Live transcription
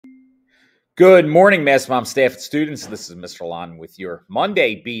Good morning, Mass Mom staff and students. This is Mr. Lon with your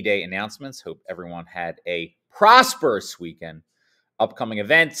Monday B-Day announcements. Hope everyone had a prosperous weekend. Upcoming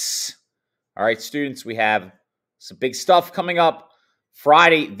events. All right, students, we have some big stuff coming up.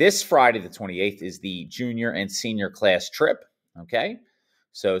 This Friday, the 28th, is the junior and senior class trip. Okay,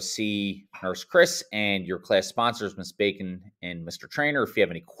 so see Nurse Chris and your class sponsors, Ms. Bacon and Mr. Trainer, if you have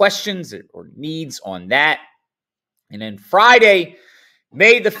any questions or needs on that. And then Friday,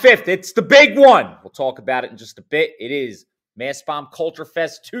 May the 5th, it's the big one. We'll talk about it in just a bit. It is Mastbaum Culture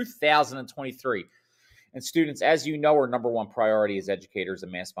Fest 2023. And students, as you know, our number one priority as educators at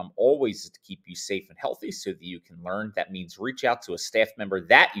Mastbaum always is to keep you safe and healthy so that you can learn. That means reach out to a staff member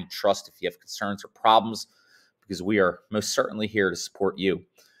that you trust if you have concerns or problems, because we are most certainly here to support you.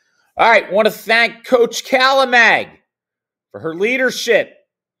 All right, I want to thank Coach Calamag for her leadership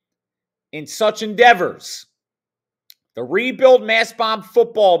in such endeavors. The Rebuild Mastbaum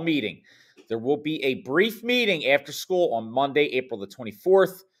football meeting. There will be a brief meeting after school on Monday, April the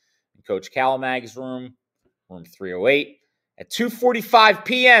 24th, in Coach Calamag's room 308, at 2:45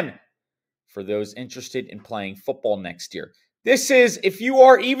 p.m. for those interested in playing football next year. This is if you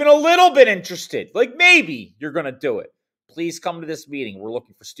are even a little bit interested, like maybe you're going to do it. Please come to this meeting. We're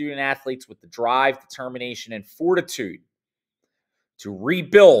looking for student athletes with the drive, determination, and fortitude to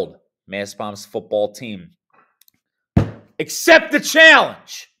rebuild Mastbaum's football team. Accept the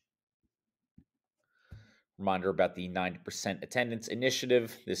challenge. Reminder about the 90% attendance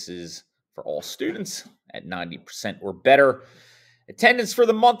initiative. This is for all students at 90% or better. Attendance for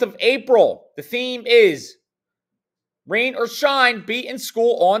the month of April. The theme is rain or shine, be in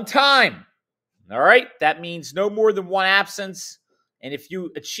school on time. All right, that means no more than one absence. And if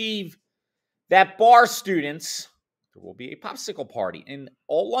you achieve that bar, students, there will be a popsicle party in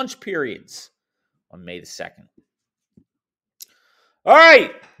all lunch periods on May the 2nd. All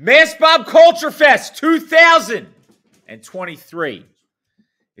right, Mastbaum Culture Fest 2023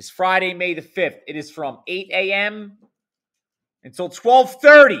 is Friday, May the 5th. It is from 8 a.m. until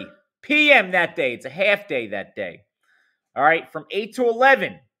 12:30 p.m. that day. It's a half day that day. All right, from 8 to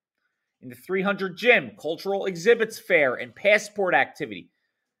 11 in the 300 gym, cultural exhibits fair, and passport activity.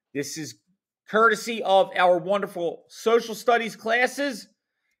 This is courtesy of our wonderful social studies classes,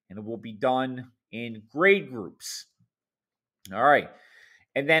 and it will be done in grade groups. All right.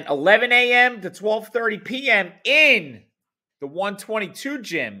 And then 11 a.m. to 12:30 p.m. in the 122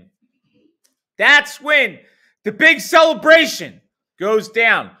 gym. That's when the big celebration goes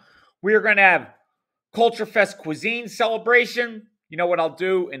down. We are going to have Culture Fest cuisine celebration. You know what I'll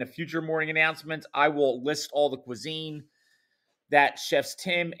do in a future morning announcements? I will list all the cuisine that chefs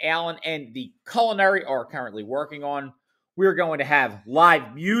Tim, Allen, and the culinary are currently working on. We're going to have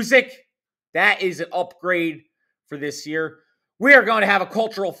live music. That is an upgrade for this year. We are going to have a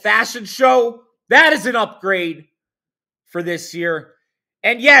cultural fashion show. That is an upgrade for this year.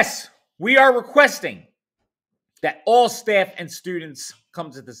 And yes, we are requesting that all staff and students come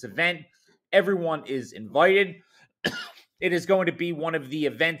to this event. Everyone is invited. It is going to be one of the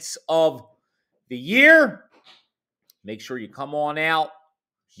events of the year. Make sure you come on out.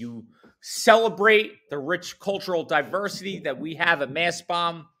 You celebrate the rich cultural diversity that we have at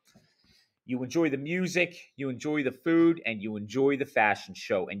Mastbaum. You enjoy the music, you enjoy the food, and you enjoy the fashion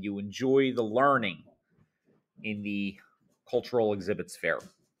show, and you enjoy the learning in the cultural exhibits fair.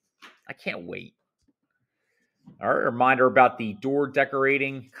 I can't wait. All right, a reminder about the door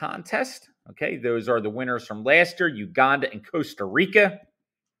decorating contest. Okay, those are the winners from last year, Uganda and Costa Rica.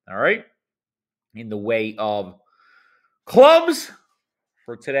 All right, in the way of clubs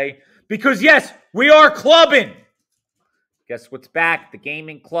for today. Because, yes, we are clubbing. Guess what's back? The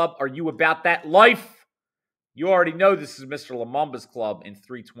gaming club. Are you about that life? You already know this is Mr. Lumumba's club in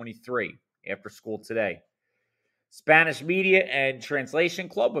 323 after school today. Spanish Media and Translation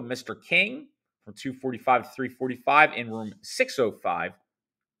Club with Mr. King from 245 to 345 in room 605.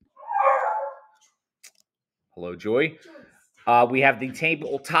 Hello, Joy. We have the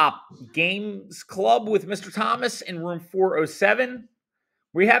Tabletop Games Club with Mr. Thomas in room 407.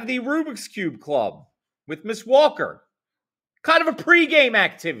 We have the Rubik's Cube Club with Miss Walker. Kind of a pregame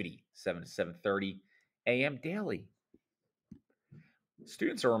activity, 7 to 7:30 a.m. daily.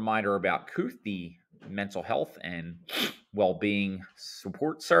 Students, a reminder about COOT, the mental health and well-being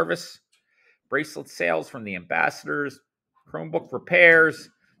support service. Bracelet sales from the ambassadors, Chromebook repairs,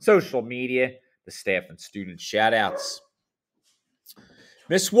 social media, the staff and student shout-outs.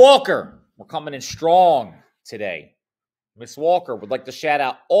 Miss Walker, we're coming in strong today. Miss Walker would like to shout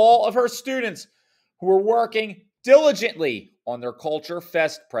out all of her students who are working diligently on their Culture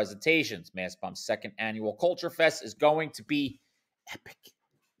Fest presentations. Mastbaum's second annual Culture Fest is going to be epic.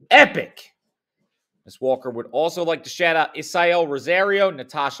 Epic. Ms. Walker would also like to shout out Isael Rosario,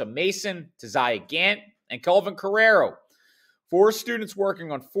 Natasha Mason, Tazaya Gant, and Kelvin Carrero. 4 students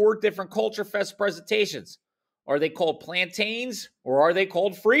working on 4 different Culture Fest presentations. Are they called plantains or are they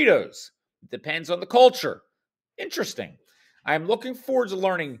called Fritos? It depends on the culture. Interesting. I am looking forward to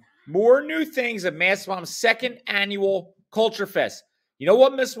learning more new things at Mastbom's 2nd annual Culture Fest. You know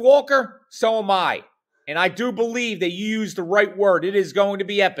what, Ms. Walker? So am I. And I do believe that you used the right word. It is going to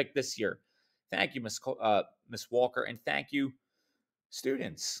be epic this year. Thank you, Ms. Walker, and thank you,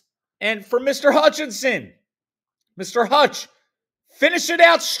 students. And for Mr. Hutchinson, Mr. Hutch, finish it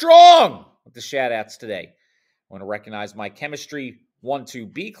out strong with the shout-outs today. I want to recognize my Chemistry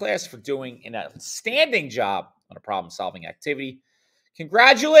 1-2B class for doing an outstanding job on a problem-solving activity.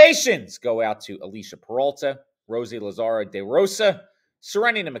 Congratulations go out to Alicia Peralta, Rosie Lazara de Rosa,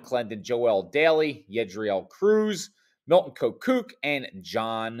 Serenity McClendon, Joel Daly, Yedriel Cruz, Milton Kokuk, and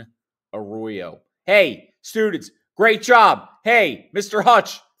John Arroyo. Hey, students, great job. Hey, Mr.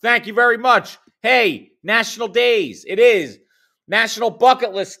 Hutch, thank you very much. Hey, National Days. It is National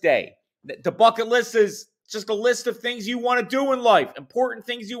Bucket List Day. The bucket list is just a list of things you want to do in life, important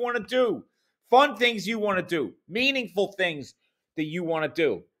things you want to do, fun things you want to do, meaningful things that you want to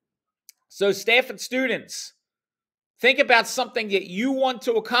do. So staff and students, think about something that you want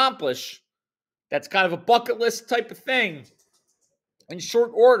to accomplish that's kind of a bucket list type of thing in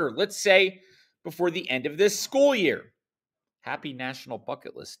short order, let's say before the end of this school year. Happy National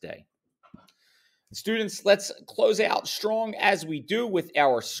Bucket List Day. Students, let's close out strong as we do with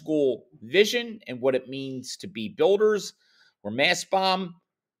our school vision and what it means to be builders. We're Mastbom.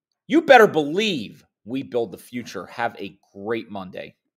 You better believe we build the future. Have a great Monday.